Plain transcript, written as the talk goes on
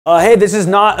Hey, this is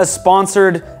not a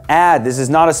sponsored ad. This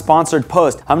is not a sponsored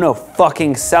post. I'm no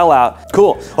fucking sellout.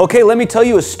 Cool. Okay, let me tell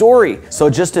you a story. So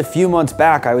just a few months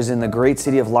back, I was in the great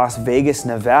city of Las Vegas,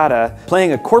 Nevada,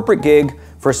 playing a corporate gig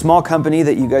for a small company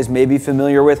that you guys may be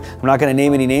familiar with. I'm not gonna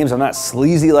name any names. I'm not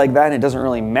sleazy like that, and it doesn't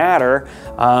really matter.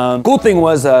 Cool thing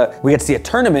was we got to see a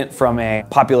tournament from a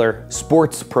popular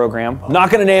sports program. Not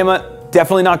gonna name it.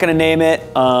 Definitely not gonna name it.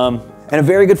 And a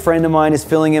very good friend of mine is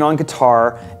filling in on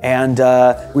guitar, and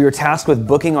we were tasked with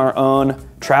booking our own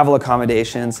travel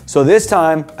accommodations. So this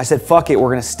time I said, fuck it, we're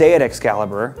gonna stay at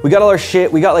Excalibur. We got all our shit,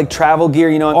 we got like travel gear,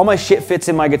 you know, all my shit fits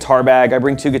in my guitar bag. I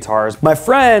bring 2 guitars. My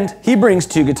friend, he brings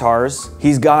 2 guitars.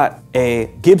 He's got a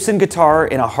Gibson guitar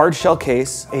in a hard shell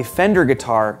case, a Fender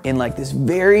guitar in like this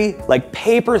very like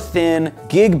paper thin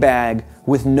gig bag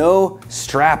with no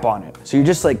strap on it. So you're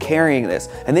just like carrying this.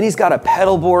 And then he's got a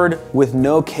pedal board with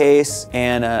no case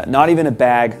and not even a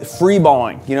bag, free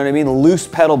balling, you know what I mean? Loose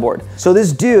pedal board. So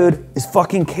this dude is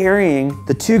fucking carrying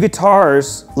the 2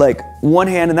 guitars, like one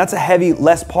hand, and that's a heavy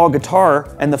Les Paul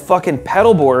guitar, and the fucking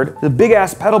pedal board, the big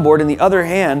ass pedal board in the other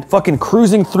hand, fucking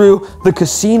cruising through the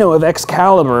casino of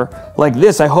Excalibur like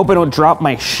this. I hope I don't drop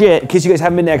my shit. In case you guys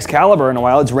haven't been to Excalibur in a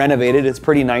while, it's renovated, it's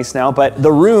pretty nice now, but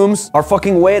the rooms are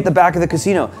fucking way at the back of the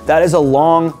casino. That is a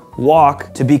long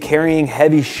walk to be carrying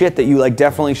heavy shit that you like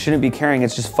definitely shouldn't be carrying.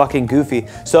 It's just fucking goofy.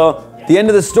 So the end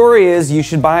of the story is you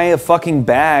should buy a fucking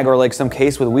bag or like some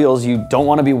case with wheels. You don't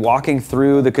want to be walking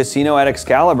through the casino at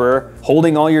Excalibur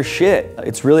holding all your shit.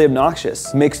 It's really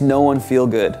obnoxious. It makes no one feel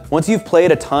good. Once you've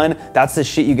played a ton, that's the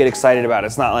shit you get excited about.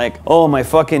 It's not like, oh, my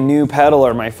fucking new pedal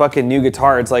or my fucking new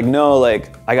guitar. It's like, no,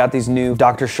 like I got these new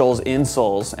Dr. Scholl's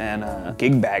insoles and a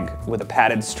gig bag with a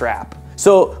padded strap.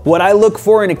 So what I look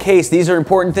for in a case, these are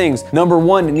important things. Number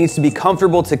 1, it needs to be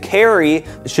comfortable to carry.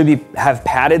 It should have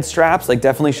padded straps, like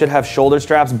definitely should have shoulder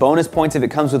straps. Bonus points if it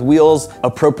comes with wheels,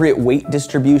 appropriate weight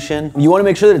distribution. You wanna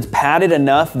make sure that it's padded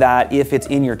enough that if it's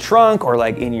in your trunk or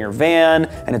like in your van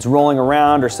and it's rolling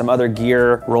around or some other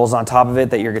gear rolls on top of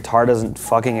it, that your guitar doesn't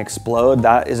fucking explode.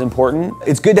 That is important.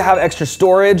 It's good to have extra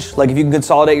storage, like if you can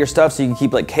consolidate your stuff so you can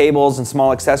keep like cables and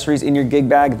small accessories in your gig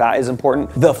bag, that is important.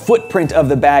 The footprint of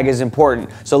the bag is important.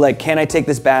 So like, can I take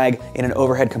this bag in an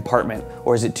overhead compartment,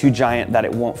 or is it too giant that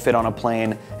it won't fit on a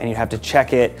plane and you have to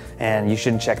check it, and you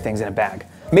shouldn't check things in a bag.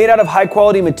 Made out of high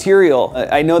quality material.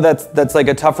 I know that's like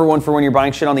a tougher one for when you're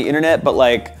buying shit on the internet, but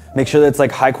like, make sure that it's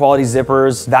like high quality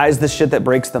zippers. That is the shit that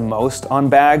breaks the most on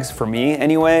bags, for me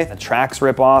anyway. The tracks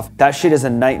rip off. That shit is a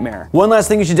nightmare. One last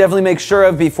thing you should definitely make sure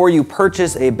of before you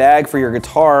purchase a bag for your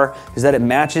guitar is that it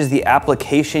matches the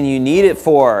application you need it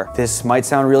for. This might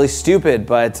sound really stupid,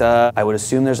 but I would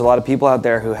assume there's a lot of people out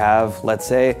there who have, let's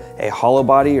say, a hollow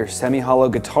body or semi-hollow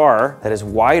guitar that is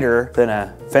wider than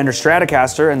a Fender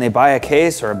Stratocaster, and they buy a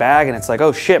case or a bag and it's like,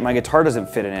 oh shit, my guitar doesn't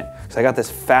fit in it. So I got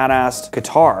this fat ass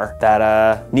guitar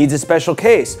that needs a special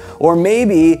case. Or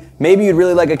maybe you'd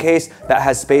really like a case that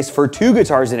has space for 2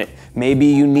 guitars in it. Maybe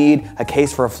you need a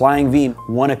case for a Flying V,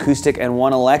 1 acoustic and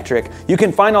 1 electric. You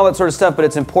can find all that sort of stuff, but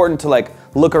it's important to like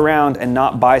look around and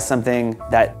not buy something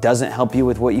that doesn't help you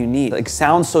with what you need. Like,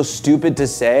 sounds so stupid to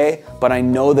say, but I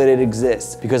know that it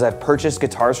exists because I've purchased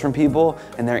guitars from people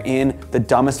and they're in the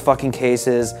dumbest fucking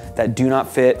cases that do not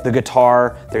fit the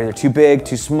guitar. They're either too big,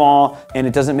 too small, and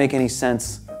it doesn't make any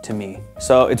sense to me.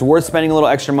 So it's worth spending a little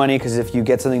extra money, because if you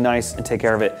get something nice and take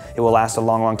care of it, it will last a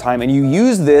long, long time. And you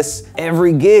use this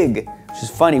every gig, which is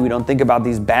funny. We don't think about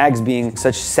these bags being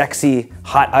such sexy,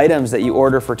 hot items that you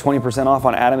order for 20% off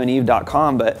on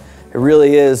adamandeve.com, but it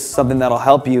really is something that'll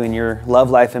help you in your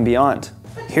love life and beyond.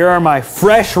 Here are my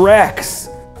fresh recs.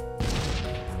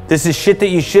 This is shit that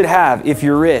you should have if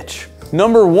you're rich.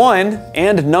 Number 1,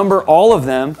 and number all of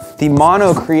them, the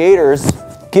Mono Creators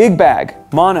gig bag.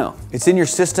 Mono. It's in your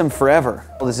system forever.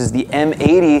 This is the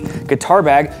M80 guitar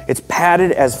bag. It's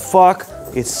padded as fuck.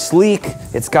 It's sleek.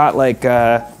 It's got like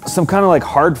some kind of like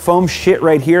hard foam shit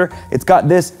right here. It's got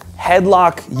this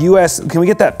Headlock US, can we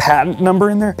get that patent number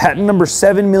in there? Patent number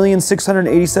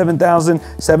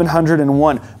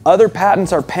 7,687,701. Other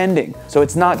patents are pending, so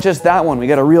it's not just that one. We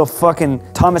got a real fucking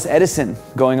Thomas Edison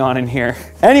going on in here.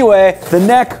 Anyway, the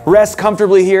neck rests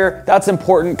comfortably here. That's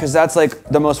important because that's like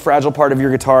the most fragile part of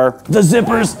your guitar. The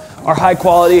zippers are high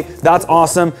quality. That's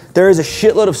awesome. There is a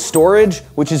shitload of storage,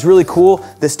 which is really cool.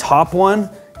 This top one,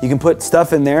 you can put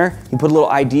stuff in there. You can put a little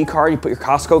ID card, you put your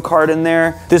Costco card in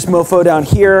there. This mofo down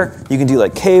here, you can do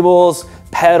like cables,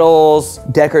 pedals,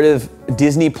 decorative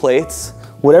Disney plates,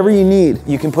 whatever you need,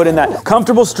 you can put in that.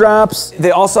 Comfortable straps.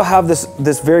 They also have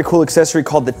this very cool accessory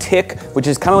called the Tick, which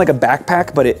is kind of like a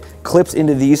backpack, but it clips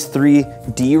into these 3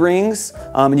 D-rings,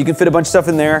 and you can fit a bunch of stuff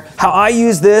in there. How I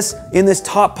use this, in this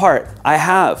top part, I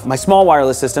have my small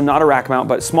wireless system, not a rack mount,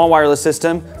 but small wireless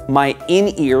system, my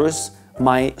in-ears,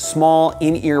 my small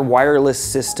in-ear wireless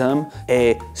system,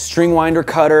 a string winder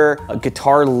cutter, a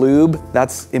guitar lube,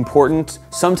 that's important.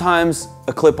 Sometimes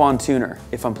a clip-on tuner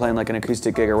if I'm playing like an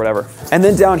acoustic gig or whatever. And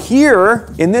then down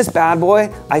here, in this bad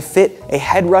boy, I fit a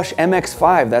Headrush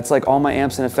MX5. That's like all my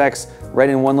amps and effects right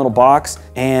in one little box,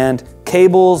 and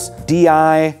cables,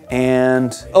 DI,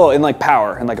 and like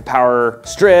power, and like a power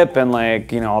strip, and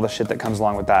like, you know, all the shit that comes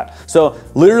along with that. So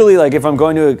literally, like if I'm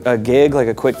going to a gig, like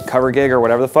a quick cover gig or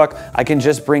whatever the fuck, I can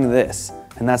just bring this.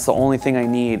 And that's the only thing I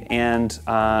need, and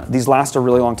these last a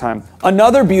really long time.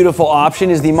 Another beautiful option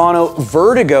is the Mono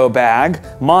Vertigo bag.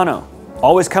 Mono,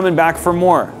 always coming back for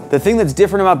more. The thing that's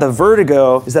different about the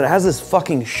Vertigo is that it has this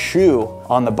fucking shoe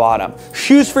on the bottom.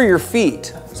 Shoes for your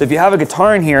feet. So if you have a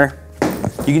guitar in here,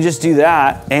 you can just do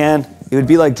that, and it would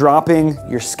be like dropping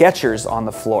your Skechers on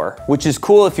the floor, which is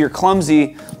cool if you're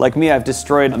clumsy like me. I've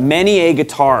destroyed many a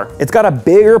guitar. It's got a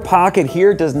bigger pocket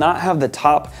here, does not have the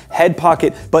top head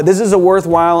pocket, but this is a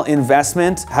worthwhile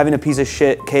investment. Having a piece of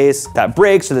shit case that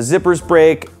breaks, or the zippers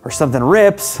break, or something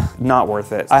rips, not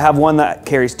worth it. I have one that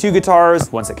carries 2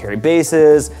 guitars, ones that carry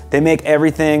basses. They make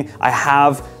everything. I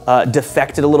have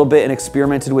defected a little bit and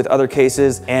experimented with other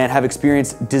cases and have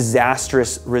experienced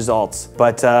disastrous results.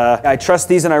 But I trust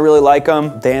these and I really like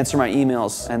them. They answer my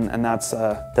emails, and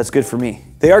that's good for me.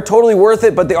 They are totally worth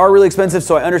it, but they are really expensive,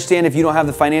 so I understand if you don't have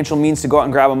the financial means to go out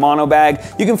and grab a mono bag.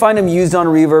 You can find them used on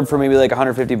Reverb for maybe like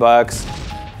 150 bucks.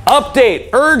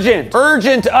 Update, urgent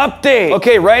update.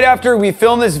 Okay, right after we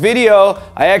filmed this video,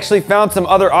 I actually found some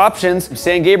other options.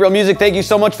 San Gabriel Music, thank you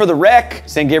so much for the rec.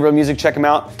 San Gabriel Music, check them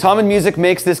out. Thomann Music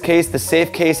makes this case, the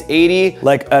SafeCase 80,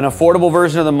 like an affordable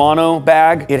version of the mono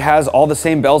bag. It has all the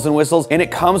same bells and whistles, and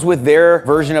it comes with their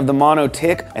version of the mono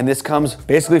Tick, and this comes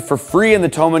basically for free in the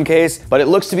Thomann case, but it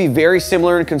looks to be very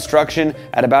similar in construction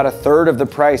at about 1/3 of the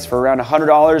price for around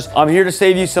 $100. I'm here to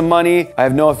save you some money. I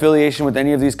have no affiliation with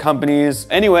any of these companies.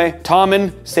 Anyway,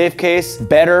 Thomann, SafeCase,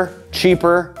 better,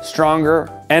 cheaper, stronger,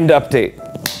 end update.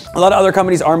 A lot of other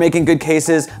companies are making good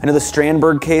cases. I know the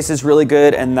Strandberg case is really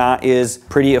good, and that is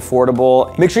pretty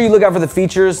affordable. Make sure you look out for the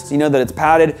features, so you know that it's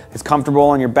padded, it's comfortable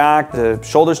on your back, the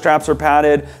shoulder straps are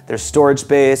padded, there's storage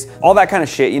space, all that kind of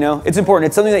shit, you know? It's important.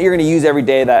 It's something that you're gonna use every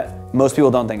day that most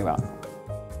people don't think about.